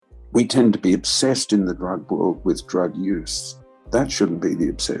We tend to be obsessed in the drug world with drug use. That shouldn't be the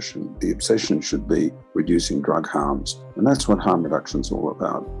obsession. The obsession should be reducing drug harms. And that's what harm reduction is all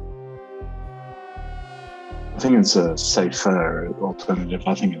about. I think it's a safer alternative.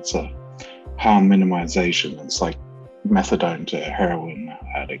 I think it's a harm minimization. It's like methadone to heroin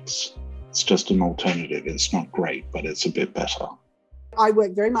addicts. It's just an alternative. It's not great, but it's a bit better. I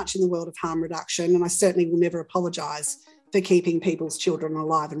work very much in the world of harm reduction, and I certainly will never apologise for keeping people's children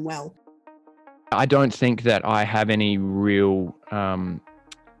alive and well. I don't think that I have any real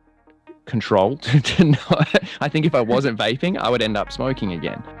control to know. I think if I wasn't vaping, I would end up smoking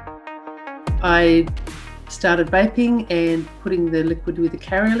again. I started vaping and putting the liquid with the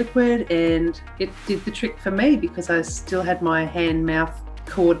carrier liquid, and it did the trick for me because I still had my hand-mouth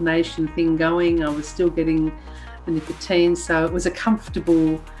coordination thing going. I was still getting the nicotine, so it was a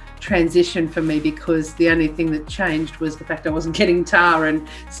comfortable transition for me because the only thing that changed was the fact I wasn't getting tar and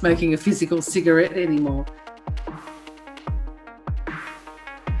smoking a physical cigarette anymore.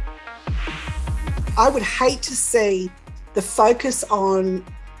 I would hate to see the focus on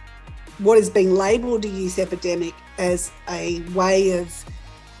what is being labelled a youth epidemic as a way of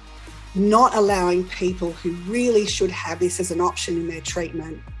not allowing people who really should have this as an option in their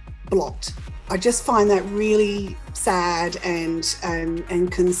treatment blocked. I just find that really sad and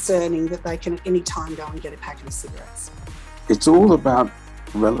concerning that they can at any time go and get a packet of cigarettes. It's all about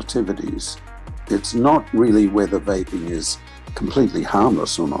relativities. It's not really whether vaping is completely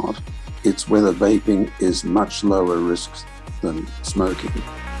harmless or not. It's whether vaping is much lower risk than smoking.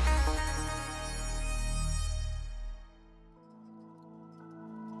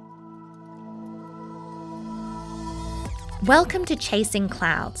 Welcome to Chasing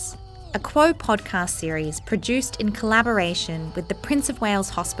Clouds, a Quo podcast series produced in collaboration with the Prince of Wales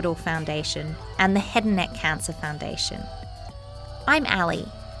Hospital Foundation and the Head and Neck Cancer Foundation. I'm Ali,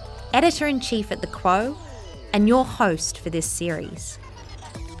 Editor-in-Chief at the Quo and your host for this series.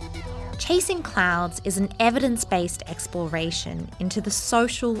 Chasing Clouds is an evidence-based exploration into the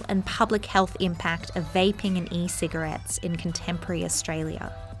social and public health impact of vaping and e-cigarettes in contemporary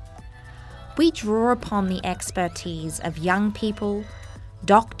Australia. We draw upon the expertise of young people,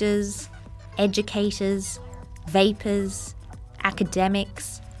 doctors, educators, vapers,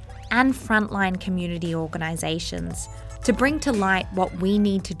 academics, and frontline community organisations to bring to light what we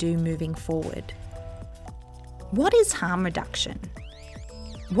need to do moving forward. What is harm reduction?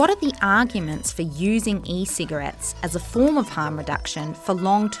 What are the arguments for using e-cigarettes as a form of harm reduction for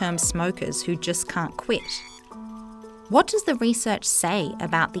long-term smokers who just can't quit? What does the research say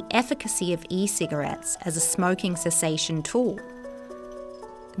about the efficacy of e-cigarettes as a smoking cessation tool?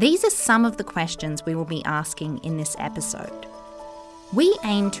 These are some of the questions we will be asking in this episode. We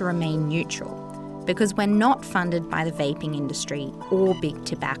aim to remain neutral because we're not funded by the vaping industry or big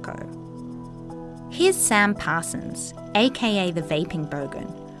tobacco. Here's Sam Parsons, aka the Vaping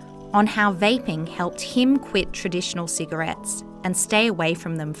Bogan, on how vaping helped him quit traditional cigarettes and stay away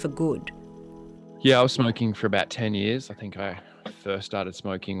from them for good. Yeah, I was smoking for about 10 years. I think I first started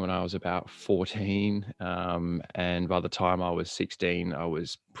smoking when I was about 14. And by the time I was 16, I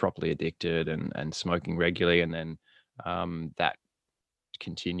was properly addicted and smoking regularly. And then that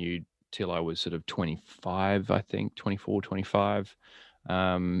continued till I was sort of 25, I think, 24, 25.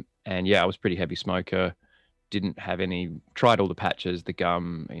 And yeah, I was a pretty heavy smoker. Tried all the patches, the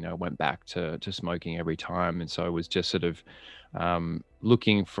gum, went back to smoking every time. And so I was just sort of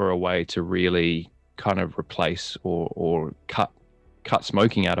looking for a way to really kind of replace or cut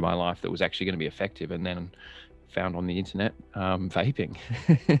smoking out of my life that was actually going to be effective, and then found on the internet vaping.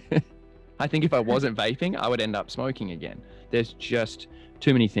 I think if I wasn't vaping, I would end up smoking again. There's just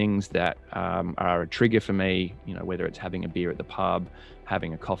too many things that are a trigger for me, whether it's having a beer at the pub,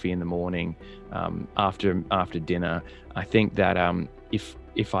 having a coffee in the morning, after dinner. I think that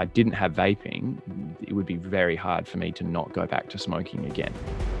if I didn't have vaping, it would be very hard for me to not go back to smoking again.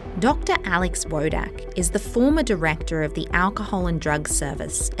 Dr. Alex Wodak is the former director of the Alcohol and Drugs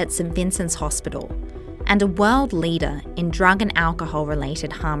Service at St Vincent's Hospital and a world leader in drug and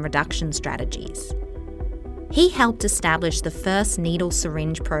alcohol-related harm reduction strategies. He helped establish the first needle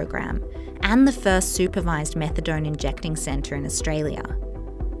syringe program and the first supervised methadone injecting centre in Australia.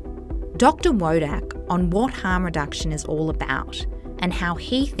 Dr. Wodak on what harm reduction is all about and how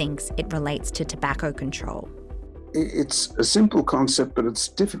he thinks it relates to tobacco control. It's a simple concept, but it's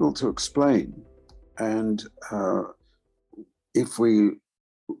difficult to explain. And if we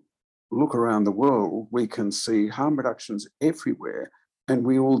look around the world, we can see harm reductions everywhere, and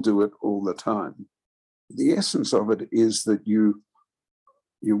we all do it all the time. The essence of it is that you're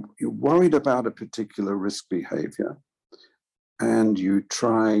worried about a particular risk behavior, and you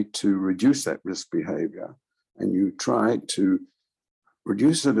try to reduce that risk behavior, and you try to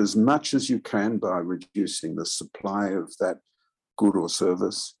reduce it as much as you can by reducing the supply of that good or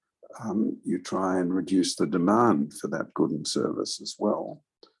service. You try and reduce the demand for that good and service as well.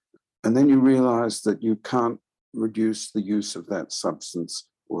 And then you realize that you can't reduce the use of that substance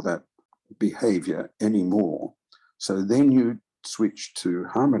or that behavior anymore. So then you switch to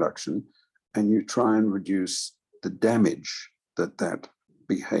harm reduction and you try and reduce the damage that that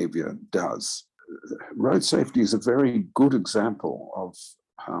behavior does. Road safety is a very good example of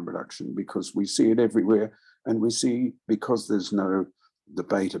harm reduction because we see it everywhere, and we see, because there's no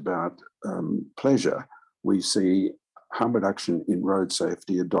debate about pleasure, we see harm reduction in road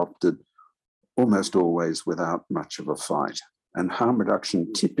safety adopted almost always without much of a fight. And harm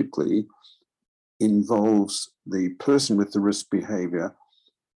reduction typically involves the person with the risk behavior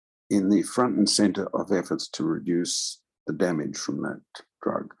in the front and center of efforts to reduce the damage from that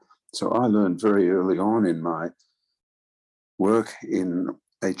drug. So I learned very early on in my work in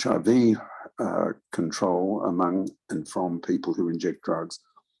HIV control among and from people who inject drugs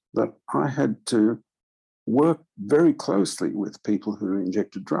that I had to work very closely with people who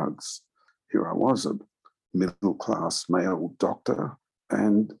injected drugs. Here I was, a middle-class male doctor,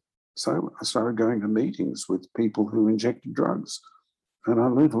 and so I started going to meetings with people who injected drugs, and I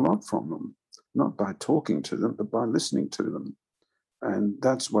learned a lot from them, not by talking to them, but by listening to them. And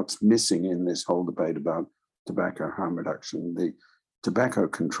that's what's missing in this whole debate about tobacco harm reduction. The tobacco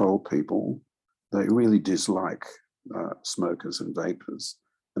control people, they really dislike smokers and vapors,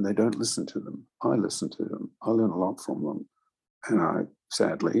 and they don't listen to them. I listen to them. I learn a lot from them. And I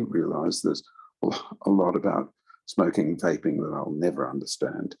sadly realize there's a lot about smoking and vaping that I'll never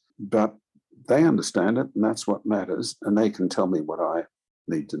understand. But they understand it, and that's what matters, and they can tell me what I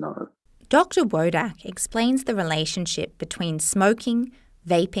need to know. Dr. Wodak explains the relationship between smoking,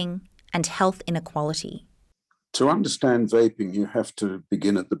 vaping, and health inequality. To understand vaping, you have to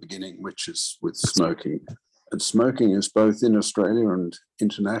begin at the beginning, which is with smoking. And smoking is both in Australia and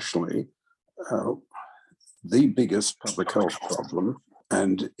internationally the biggest public health problem.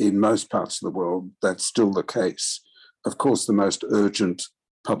 And in most parts of the world, that's still the case. Of course, the most urgent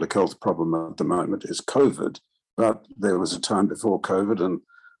public health problem at the moment is COVID, but there was a time before COVID, and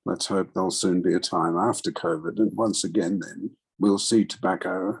let's hope there'll soon be a time after COVID. And once again, then, we'll see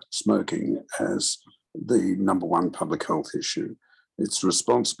tobacco smoking as the number one public health issue. It's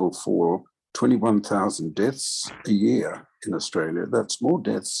responsible for 21,000 deaths a year in Australia. That's more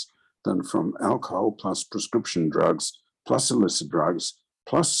deaths than from alcohol, plus prescription drugs, plus illicit drugs,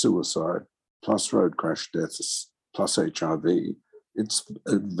 plus suicide, plus road crash deaths, plus HIV. It's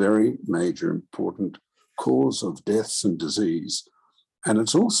a very major, important cause of deaths and disease. And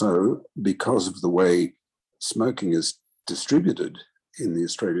it's also because of the way smoking is distributed in the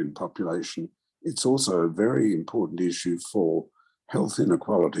Australian population, it's also a very important issue for health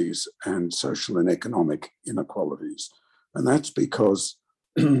inequalities and social and economic inequalities. And that's because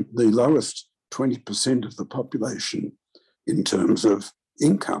the lowest 20% of the population in terms of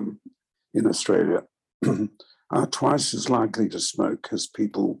income in Australia are twice as likely to smoke as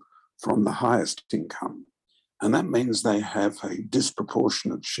people from the highest income. And that means they have a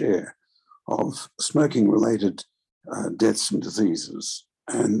disproportionate share of smoking-related deaths and diseases.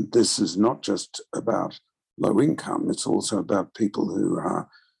 And this is not just about low income, it's also about people who are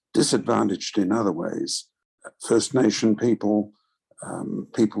disadvantaged in other ways. First Nation people,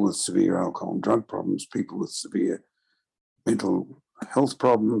 people with severe alcohol and drug problems, people with severe mental health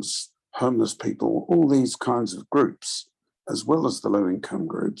problems, homeless people, all these kinds of groups, as well as the low-income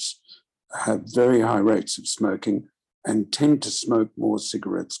groups, have very high rates of smoking and tend to smoke more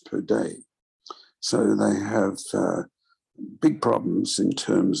cigarettes per day. So they have big problems in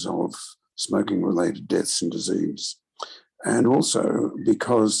terms of smoking-related deaths and disease. And also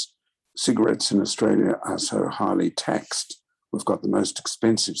because cigarettes in Australia are so highly taxed, we've got the most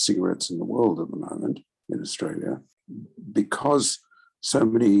expensive cigarettes in the world at the moment in Australia. Because so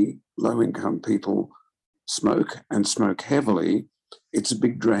many low-income people smoke and smoke heavily, it's a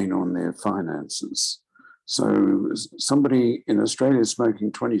big drain on their finances. So somebody in Australia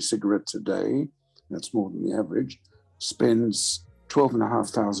smoking 20 cigarettes a day, that's more than the average, spends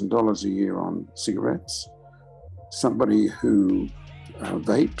 $12,500 a year on cigarettes. Somebody who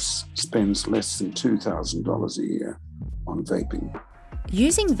vapes spends less than $2,000 a year on vaping.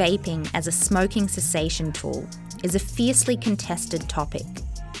 Using vaping as a smoking cessation tool is a fiercely contested topic.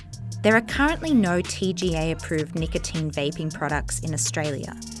 There are currently no TGA-approved nicotine vaping products in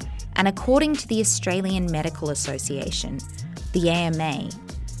Australia, and according to the Australian Medical Association, the AMA,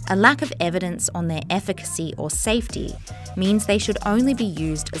 a lack of evidence on their efficacy or safety means they should only be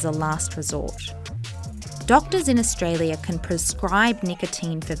used as a last resort. Doctors in Australia can prescribe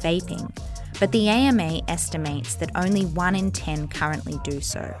nicotine for vaping, but the AMA estimates that only 1 in 10 currently do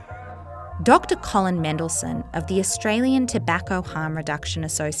so. Dr. Colin Mendelsohn of the Australian Tobacco Harm Reduction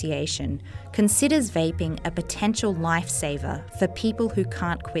Association considers vaping a potential lifesaver for people who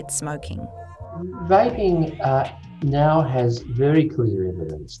can't quit smoking. Vaping now has very clear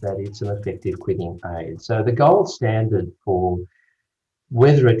evidence that it's an effective quitting aid. So the gold standard for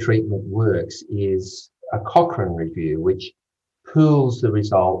whether a treatment works is a Cochrane review, which pools the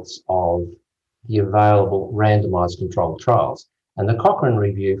results of the available randomised controlled trials. And the Cochrane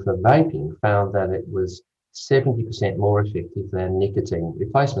review for vaping found that it was 70% more effective than nicotine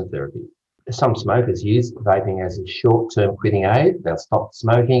replacement therapy. Some smokers use vaping as a short-term quitting aid. They'll stop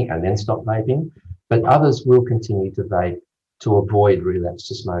smoking and then stop vaping, but others will continue to vape to avoid relapse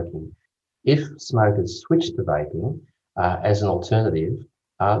to smoking. If smokers switch to vaping as an alternative,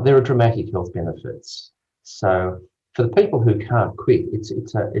 there are dramatic health benefits. So for the people who can't quit,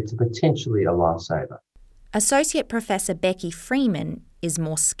 it's potentially a lifesaver. Associate Professor Becky Freeman is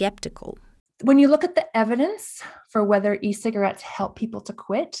more sceptical. When you look at the evidence for whether e-cigarettes help people to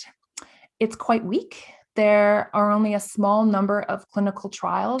quit, it's quite weak. There are only a small number of clinical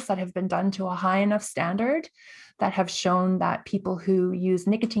trials that have been done to a high enough standard that have shown that people who use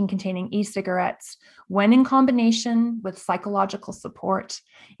nicotine-containing e-cigarettes, when in combination with psychological support,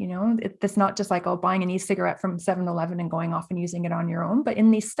 it's not just like, buying an e-cigarette from 7-Eleven and going off and using it on your own. But in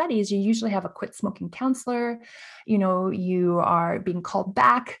these studies, you usually have a quit smoking counselor, you are being called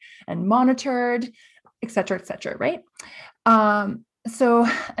back and monitored, et cetera, right? So,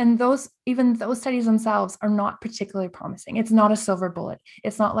 and even those studies themselves are not particularly promising. It's not a silver bullet.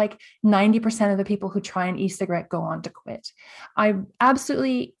 It's not like 90% of the people who try an e-cigarette go on to quit. I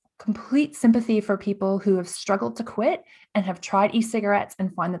absolutely complete sympathy for people who have struggled to quit and have tried e-cigarettes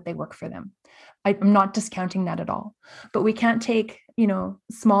and find that they work for them. I'm not discounting that at all, but we can't take,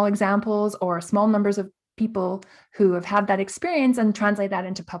 small examples or small numbers of people who have had that experience and translate that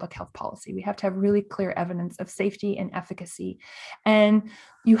into public health policy. We have to have really clear evidence of safety and efficacy. And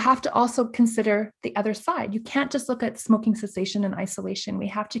you have to also consider the other side. You can't just look at smoking cessation and isolation. We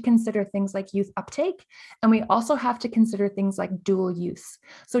have to consider things like youth uptake, and we also have to consider things like dual use.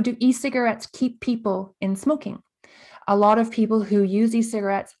 So do e-cigarettes keep people in smoking? A lot of people who use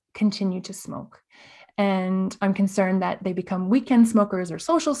e-cigarettes continue to smoke. And I'm concerned that they become weekend smokers or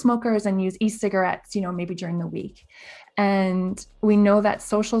social smokers and use e-cigarettes, maybe during the week. And we know that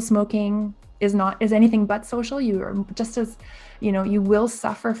social smoking is anything but social. You are just as, you will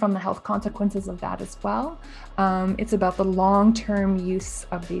suffer from the health consequences of that as well. It's about the long-term use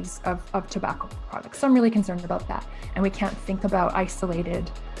of of tobacco products. So I'm really concerned about that. And we can't think about isolated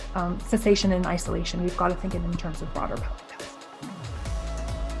cessation and isolation. We've got to think in terms of broader public health.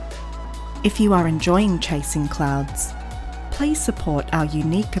 If you are enjoying Chasing Clouds, please support our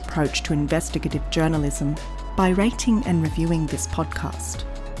unique approach to investigative journalism by rating and reviewing this podcast.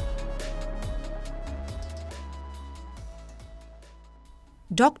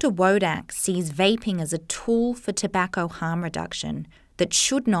 Dr. Wodak sees vaping as a tool for tobacco harm reduction that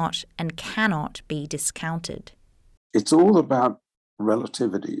should not and cannot be discounted. It's all about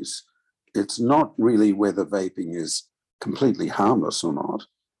relativities. It's not really whether vaping is completely harmless or not.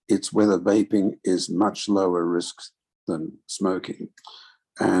 It's whether vaping is much lower risk than smoking.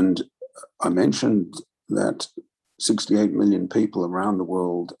 And I mentioned that 68 million people around the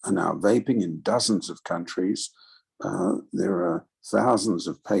world are now vaping in dozens of countries. There are thousands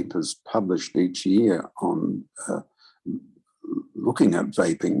of papers published each year on looking at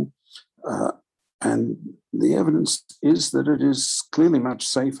vaping. And the evidence is that it is clearly much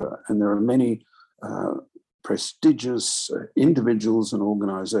safer. And there are many prestigious individuals and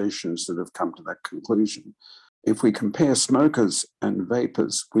organizations that have come to that conclusion. If we compare smokers and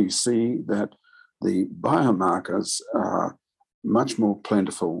vapers, we see that the biomarkers are much more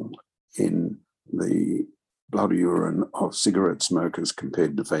plentiful in the blood urine of cigarette smokers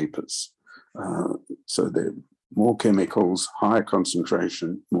compared to vapers. So there are more chemicals, higher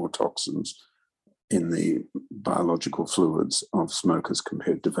concentration, more toxins in the biological fluids of smokers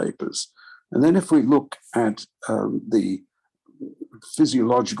compared to vapers. And then if we look at the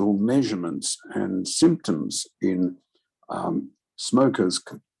physiological measurements and symptoms in smokers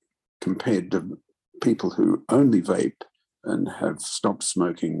compared to people who only vape and have stopped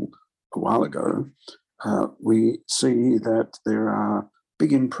smoking a while ago, we see that there are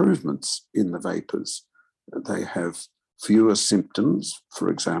big improvements in the vapers. They have fewer symptoms. For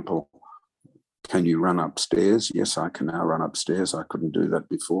example, can you run upstairs? Yes, I can now run upstairs. I couldn't do that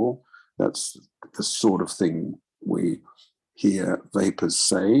before. That's the sort of thing we hear vapors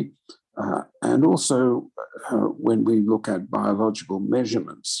say, and also when we look at biological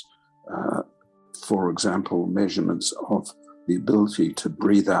measurements, for example, measurements of the ability to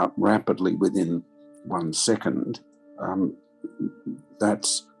breathe out rapidly within 1 second,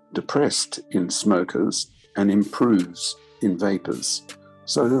 that's depressed in smokers and improves in vapors.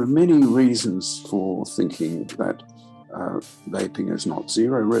 So there are many reasons for thinking that vaping is not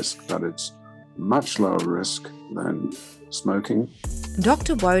zero risk, but it's much lower risk than smoking.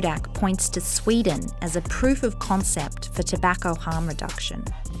 Dr. Wodak points to Sweden as a proof of concept for tobacco harm reduction.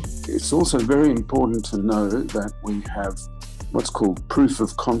 It's also very important to know that we have what's called proof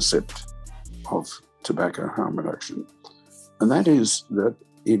of concept of tobacco harm reduction. And that is that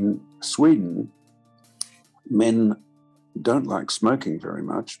in Sweden, men don't like smoking very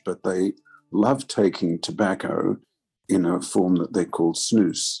much, but they love taking tobacco in a form that they call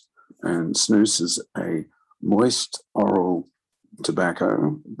snus. And snus is a moist oral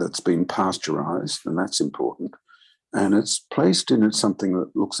tobacco that's been pasteurized, and that's important. And it's placed in something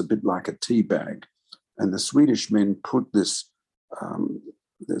that looks a bit like a tea bag. And the Swedish men put this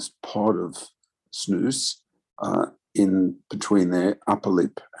pod of snus in between their upper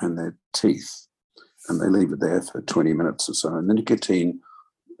lip and their teeth. And they leave it there for 20 minutes or so. And the nicotine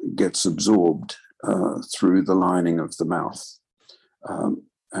gets absorbed through the lining of the mouth.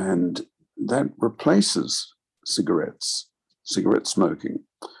 And that replaces cigarette smoking.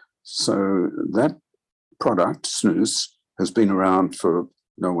 So that product, snus, has been around for,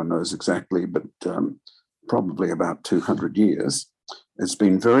 no one knows exactly, but probably about 200 years. It's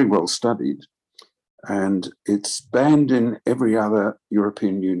been very well studied, and it's banned in every other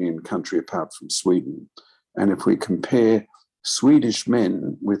European Union country apart from Sweden. And if we compare Swedish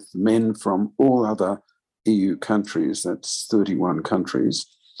men with men from all other EU countries, that's 31 countries,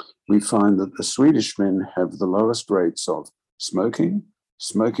 we find that the Swedish men have the lowest rates of smoking,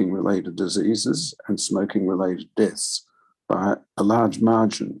 smoking-related diseases, and smoking-related deaths by a large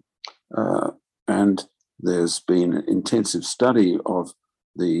margin. And there's been an intensive study of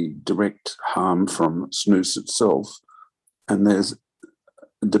the direct harm from snus itself, and there's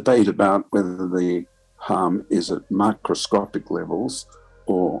a debate about whether the harm is at microscopic levels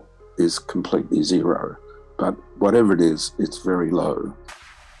or is completely zero. But whatever it is, it's very low.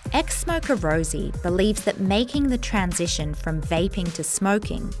 Ex-smoker Rosie believes that making the transition from vaping to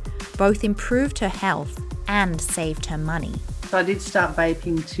smoking both improved her health and saved her money. So I did start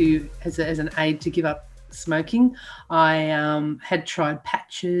vaping as an aid to give up smoking. I had tried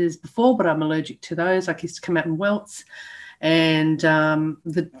patches before, but I'm allergic to those. I used to come out in welts, and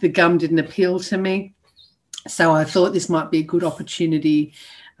the gum didn't appeal to me. So I thought this might be a good opportunity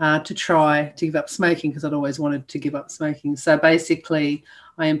to try to give up smoking, because I'd always wanted to give up smoking. So basically,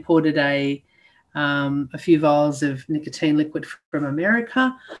 I imported a few vials of nicotine liquid from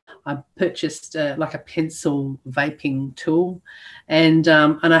America. I purchased like a pencil vaping tool, and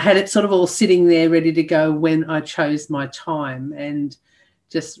I had it sort of all sitting there ready to go when I chose my time. And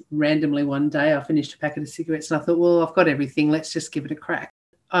just randomly one day, I finished a packet of cigarettes, and I thought, well, I've got everything. Let's just give it a crack.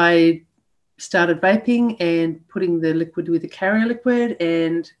 I started vaping and putting the liquid with the carrier liquid,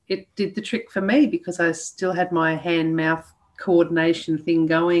 and it did the trick for me because I still had my hand-mouth coordination thing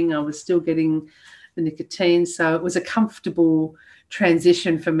going. I was still getting the nicotine, so it was a comfortable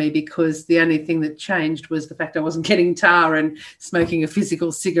transition for me, because the only thing that changed was the fact I wasn't getting tar and smoking a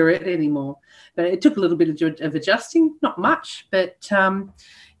physical cigarette anymore. But it took a little bit of adjusting, not much, but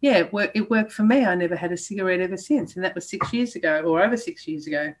yeah, it worked for me. I never had a cigarette ever since, and that was 6 years ago, or over 6 years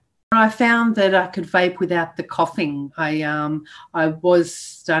ago. I found that I could vape without the coughing. I was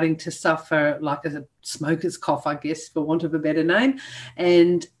starting to suffer like a smoker's cough, I guess, for want of a better name.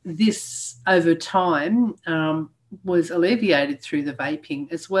 And this, over time, was alleviated through the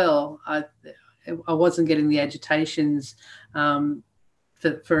vaping as well. I wasn't getting the agitations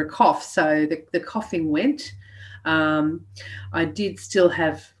for a cough, so the coughing went. I did still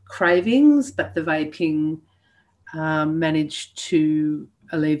have cravings, but the vaping managed to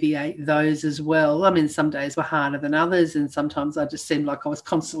alleviate those as well. I mean, some days were harder than others, and sometimes I just seemed like I was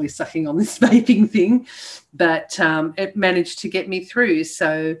constantly sucking on this vaping thing, but it managed to get me through.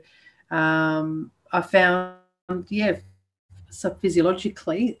 So I found, so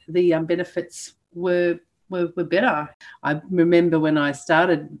physiologically the benefits were better. I remember when I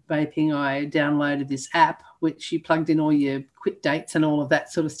started vaping, I downloaded this app which you plugged in all your quit dates and all of that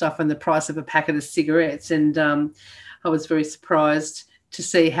sort of stuff and the price of a packet of cigarettes, and I was very surprised to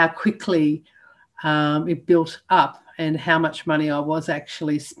see how quickly it built up and how much money I was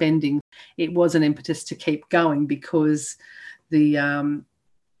actually spending. It was an impetus to keep going because the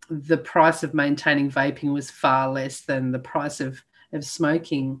the price of maintaining vaping was far less than the price of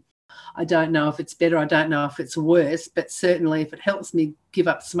smoking. I don't know if it's better, I don't know if it's worse, but certainly if it helps me give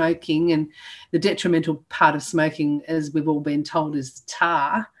up smoking, and the detrimental part of smoking, as we've all been told, is the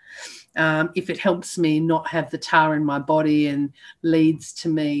tar. If it helps me not have the tar in my body and leads to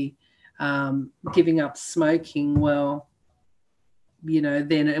me giving up smoking, well,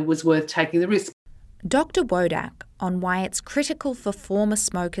 then it was worth taking the risk. Dr. Wodak on why it's critical for former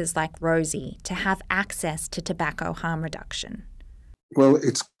smokers like Rosie to have access to tobacco harm reduction. Well,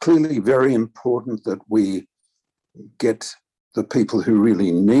 it's clearly very important that we get the people who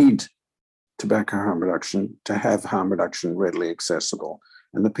really need tobacco harm reduction to have harm reduction readily accessible.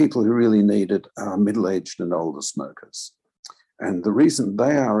 And the people who really need it are middle-aged and older smokers. And the reason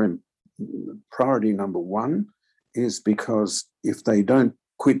they are in priority number one is because if they don't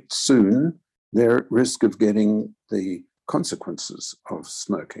quit soon, they're at risk of getting the consequences of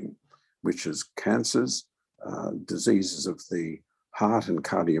smoking, which is cancers, diseases of the heart and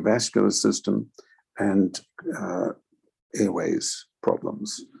cardiovascular system, and airways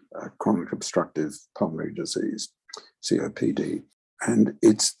problems, chronic obstructive pulmonary disease, COPD. And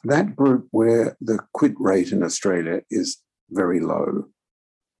it's that group where the quit rate in Australia is very low.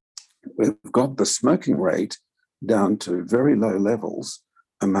 We've got the smoking rate down to very low levels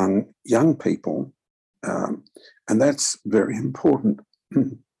among young people, and that's very important.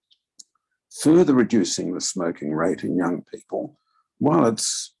 Further reducing the smoking rate in young people, while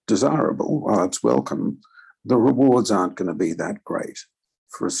it's desirable, while it's welcome, the rewards aren't going to be that great.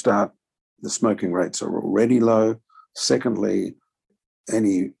 For a start, the smoking rates are already low. Secondly,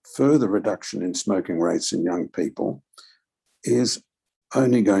 any further reduction in smoking rates in young people is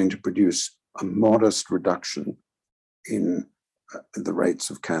only going to produce a modest reduction in the rates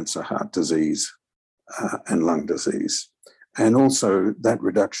of cancer, heart disease, and lung disease. And also that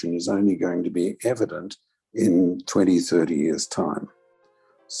reduction is only going to be evident in 20, 30 years' time.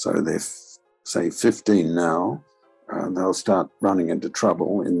 So they're, say, 15 now, they'll start running into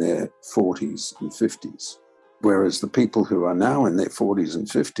trouble in their 40s and 50s. Whereas the people who are now in their 40s and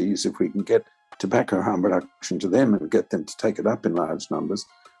 50s, if we can get tobacco harm reduction to them and get them to take it up in large numbers,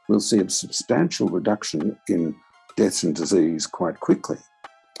 we'll see a substantial reduction in deaths and disease quite quickly.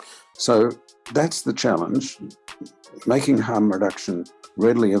 So that's the challenge, making harm reduction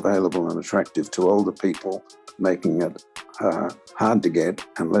readily available and attractive to older people, making it hard to get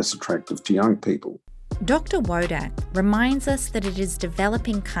and less attractive to young people. Dr. Wodak reminds us that it is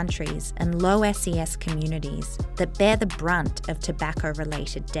developing countries and low SES communities that bear the brunt of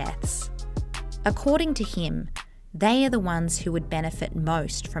tobacco-related deaths. According to him, they are the ones who would benefit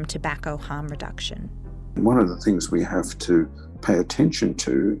most from tobacco harm reduction. One of the things we have to pay attention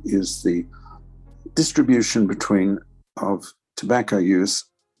to is the distribution of tobacco use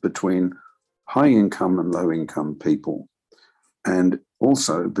between high-income and low-income people, and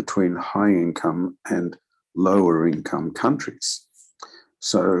also between high-income and lower-income countries.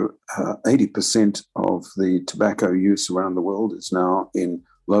 So 80% of the tobacco use around the world is now in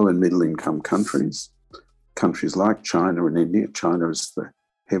low and middle-income countries. Countries like China and India. China is the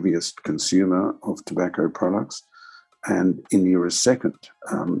heaviest consumer of tobacco products, and India is second.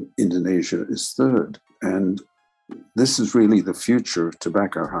 Indonesia is third. And this is really the future of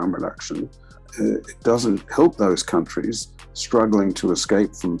tobacco harm reduction. It doesn't help those countries struggling to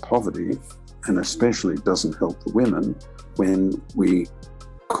escape from poverty, and especially doesn't help the women when we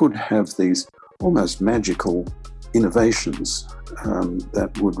could have these almost magical innovations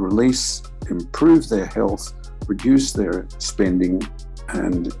that would improve their health, reduce their spending,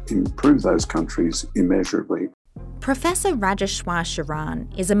 and improve those countries immeasurably. Professor Rajeshwar Sharan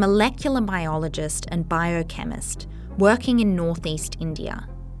is a molecular biologist and biochemist working in northeast India.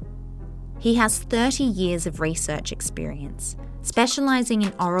 He has 30 years of research experience, specialising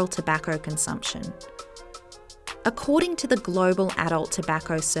in oral tobacco consumption. According to the Global Adult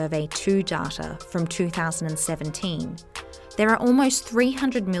Tobacco Survey 2 data from 2017, there are almost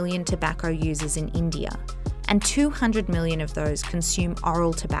 300 million tobacco users in India, and 200 million of those consume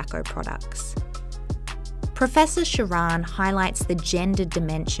oral tobacco products. Professor Sharan highlights the gender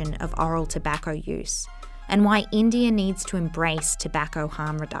dimension of oral tobacco use and why India needs to embrace tobacco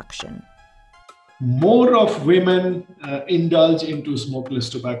harm reduction. More of women indulge into smokeless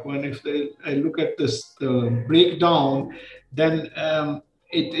tobacco, and if I look at the breakdown, then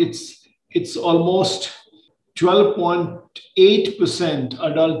it's almost 12.8%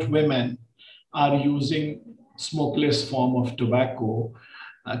 adult women are using smokeless form of tobacco,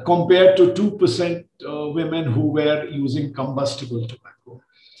 compared to 2% women who were using combustible tobacco.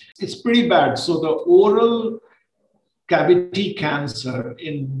 It's pretty bad. So the oral cavity cancer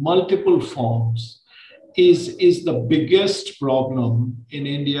in multiple forms is the biggest problem in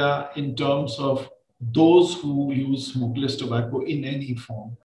India in terms of those who use smokeless tobacco in any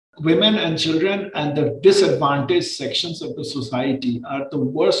form. Women and children and the disadvantaged sections of the society are the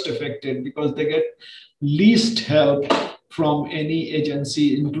worst affected because they get least help from any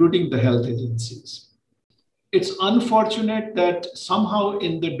agency, including the health agencies. It's unfortunate that somehow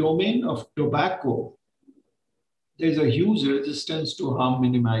in the domain of tobacco, there's a huge resistance to harm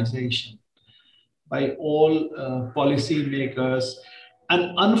minimization by all policy makers. And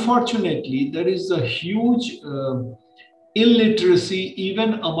unfortunately, there is a huge illiteracy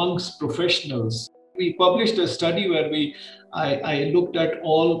even amongst professionals. We published a study where I looked at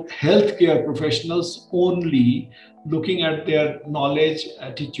all healthcare professionals only, looking at their knowledge,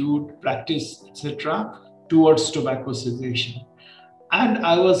 attitude, practice, etc., towards tobacco cessation. And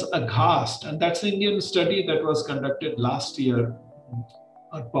I was aghast. And that's an Indian study that was conducted last year,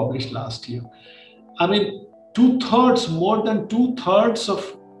 or published last year. I mean, more than two-thirds of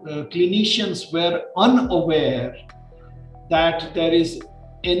clinicians were unaware that there is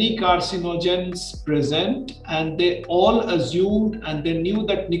any carcinogens present, and they all assumed and they knew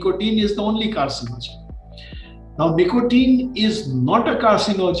that nicotine is the only carcinogen. Now, nicotine is not a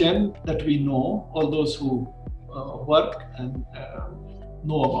carcinogen that we know, all those who work and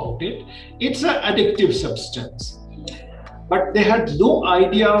know about it. It's an addictive substance. But they had no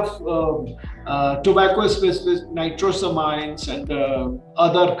idea of tobacco-specific nitrosamines and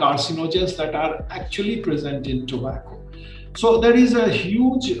other carcinogens that are actually present in tobacco. So there is a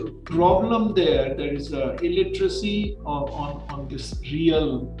huge problem there. There is illiteracy on this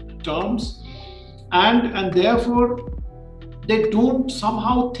real terms. And therefore, they don't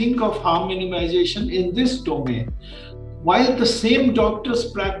somehow think of harm minimization in this domain. While the same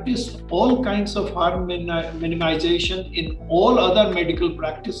doctors practice all kinds of harm minimization in all other medical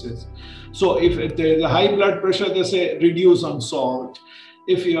practices. So if there's a high blood pressure, they say reduce on salt.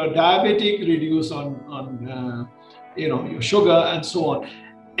 If you are diabetic, reduce on your sugar and so on.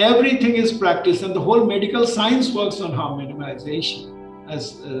 Everything is practiced, and the whole medical science works on harm minimization,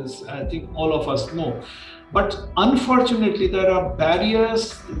 as I think all of us know. But unfortunately, there are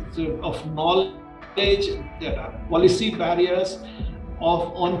barriers of knowledge, there are policy barriers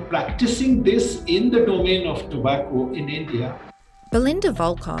on practicing this in the domain of tobacco in India. Belinda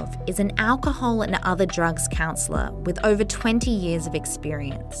Volkov is an alcohol and other drugs counsellor with over 20 years of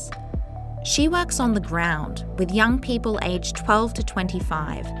experience. She works on the ground with young people aged 12 to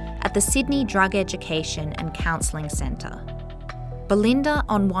 25 at the Sydney Drug Education and Counselling Centre. Belinda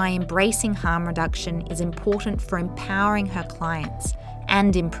on why embracing harm reduction is important for empowering her clients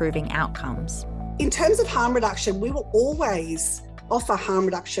and improving outcomes. In terms of harm reduction, we will always offer harm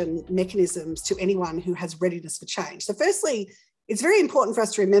reduction mechanisms to anyone who has readiness for change. So firstly, it's very important for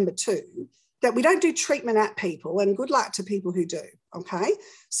us to remember too, that we don't do treatment at people, and good luck to people who do, okay?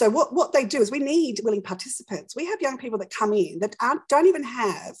 So what they do is we need willing participants. We have young people that come in that don't even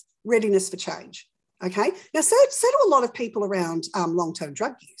have readiness for change, okay? Now, so do a lot of people around long-term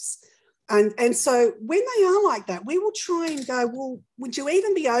drug use. And so when they are like that, we will try and go, well, would you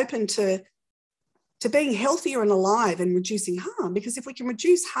even be open to being healthier and alive and reducing harm? Because if we can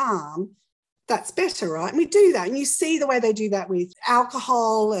reduce harm, that's better, right? And we do that. And you see the way they do that with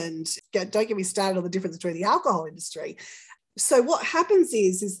alcohol, and don't get me started on the difference between the alcohol industry. So what happens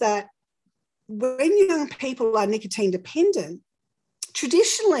is that when young people are nicotine dependent,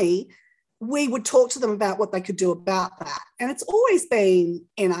 traditionally, we would talk to them about what they could do about that. And it's always been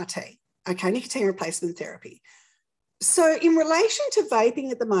NRT, okay, nicotine replacement therapy. So in relation to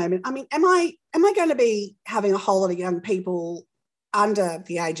vaping at the moment, I mean, am I going to be having a whole lot of young people under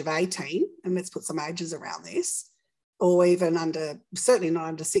the age of 18, and let's put some ages around this, or even certainly not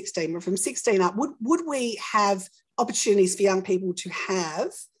under 16, but from 16 up, would we have opportunities for young people to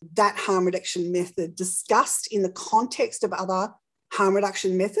have that harm reduction method discussed in the context of other harm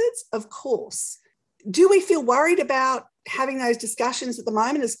reduction methods? Of course. Do we feel worried about having those discussions at the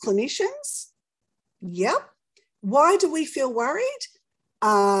moment as clinicians? Yep. Why do we feel worried?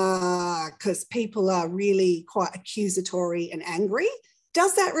 Because people are really quite accusatory and angry.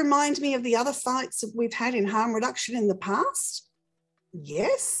 Does that remind me of the other fights that we've had in harm reduction in the past?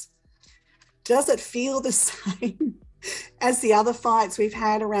 Yes. Does it feel the same as the other fights we've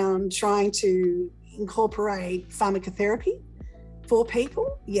had around trying to incorporate pharmacotherapy for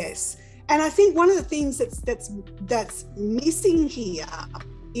people? Yes. And I think one of the things that's missing here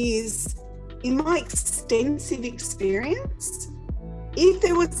is, in my extensive experience, if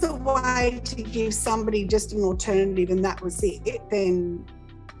there was a way to give somebody just an alternative and that was it, then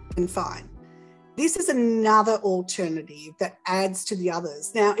fine. This is another alternative that adds to the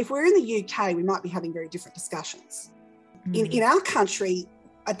others. Now, if we're in the UK, we might be having very different discussions. In our country,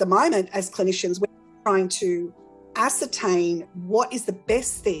 at the moment, as clinicians, we're trying to ascertain what is the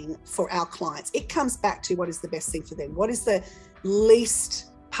best thing for our clients. It comes back to what is the best thing for them. What is the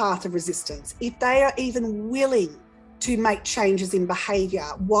least path of resistance? If they are even willing to make changes in behaviour,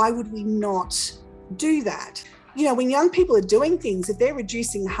 why would we not do that? You know, when young people are doing things, if they're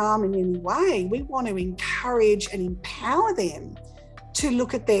reducing harm in any way, we want to encourage and empower them to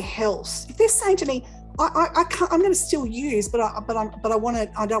look at their health. If they're saying to me, I can't, I'm going to still use, but I don't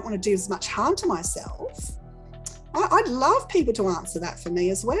want to do as much harm to myself. I'd love people to answer that for me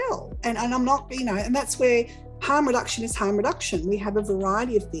as well. And I'm not, you know, and that's where harm reduction is harm reduction. We have a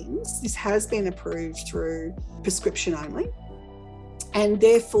variety of things. This has been approved through prescription only. And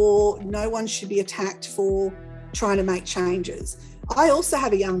therefore, no one should be attacked for trying to make changes. I also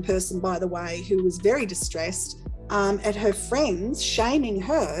have a young person, by the way, who was very distressed at her friends shaming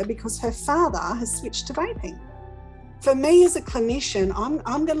her because her father has switched to vaping. For me as a clinician,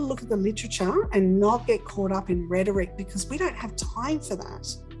 I'm going to look at the literature and not get caught up in rhetoric, because we don't have time for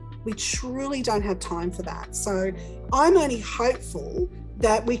that. We truly don't have time for that. So I'm only hopeful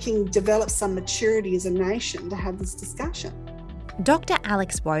that we can develop some maturity as a nation to have this discussion. Dr.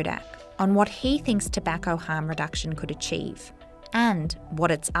 Alex Wodak on what he thinks tobacco harm reduction could achieve and what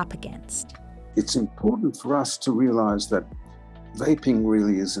it's up against. It's important for us to realise that vaping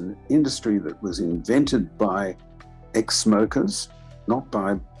really is an industry that was invented by ex-smokers, not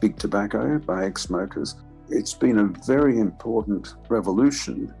by big tobacco, by ex-smokers. It's been a very important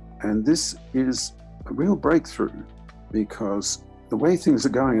revolution, and this is a real breakthrough, because the way things are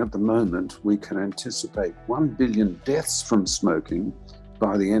going at the moment, we can anticipate 1 billion deaths from smoking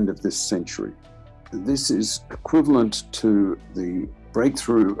by the end of this century. This is equivalent to the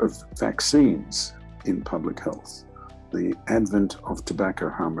breakthrough of vaccines in public health, the advent of tobacco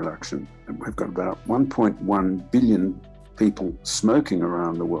harm reduction. And we've got about 1.1 billion people smoking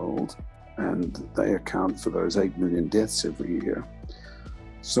around the world, and they account for those 8 million deaths every year.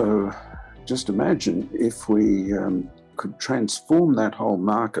 So just imagine if we could transform that whole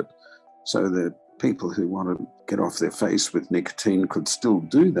market so that people who want to get off their face with nicotine could still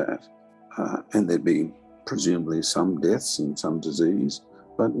do that, and there'd be presumably some deaths and some disease,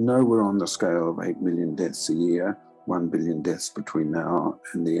 but nowhere on the scale of 8 million deaths a year, 1 billion deaths between now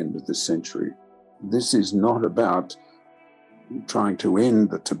and the end of this century. This is not about trying to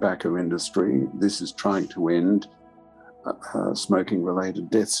end the tobacco industry. This is trying to end smoking-related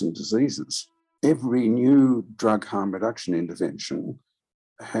deaths and diseases. Every new drug harm reduction intervention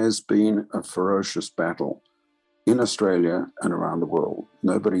has been a ferocious battle in Australia and around the world.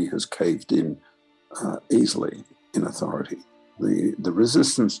 Nobody has caved in easily in authority. The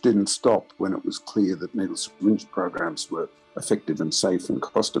resistance didn't stop when it was clear that needle syringe programs were effective and safe and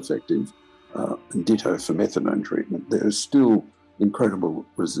cost-effective, and ditto for methadone treatment. There is still incredible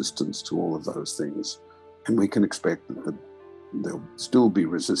resistance to all of those things, and we can expect that there'll still be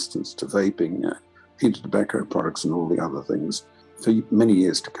resistance to vaping, heated tobacco products and all the other things for many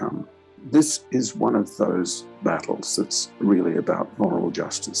years to come. This is one of those battles that's really about moral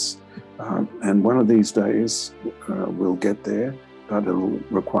justice. And one of these days we'll get there, but it'll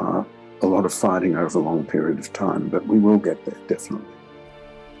require a lot of fighting over a long period of time, but we will get there, definitely.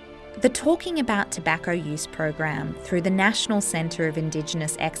 The Talking About Tobacco Use program through the National Centre of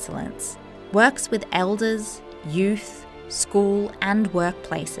Indigenous Excellence works with elders, youth, school and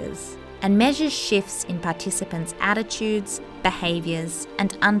workplaces, and measures shifts in participants' attitudes, behaviours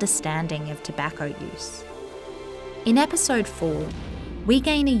and understanding of tobacco use. In episode 4, we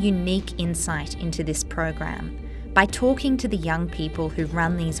gain a unique insight into this program by talking to the young people who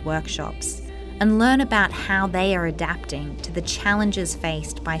run these workshops and learn about how they are adapting to the challenges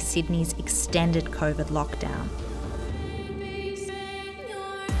faced by Sydney's extended COVID lockdown.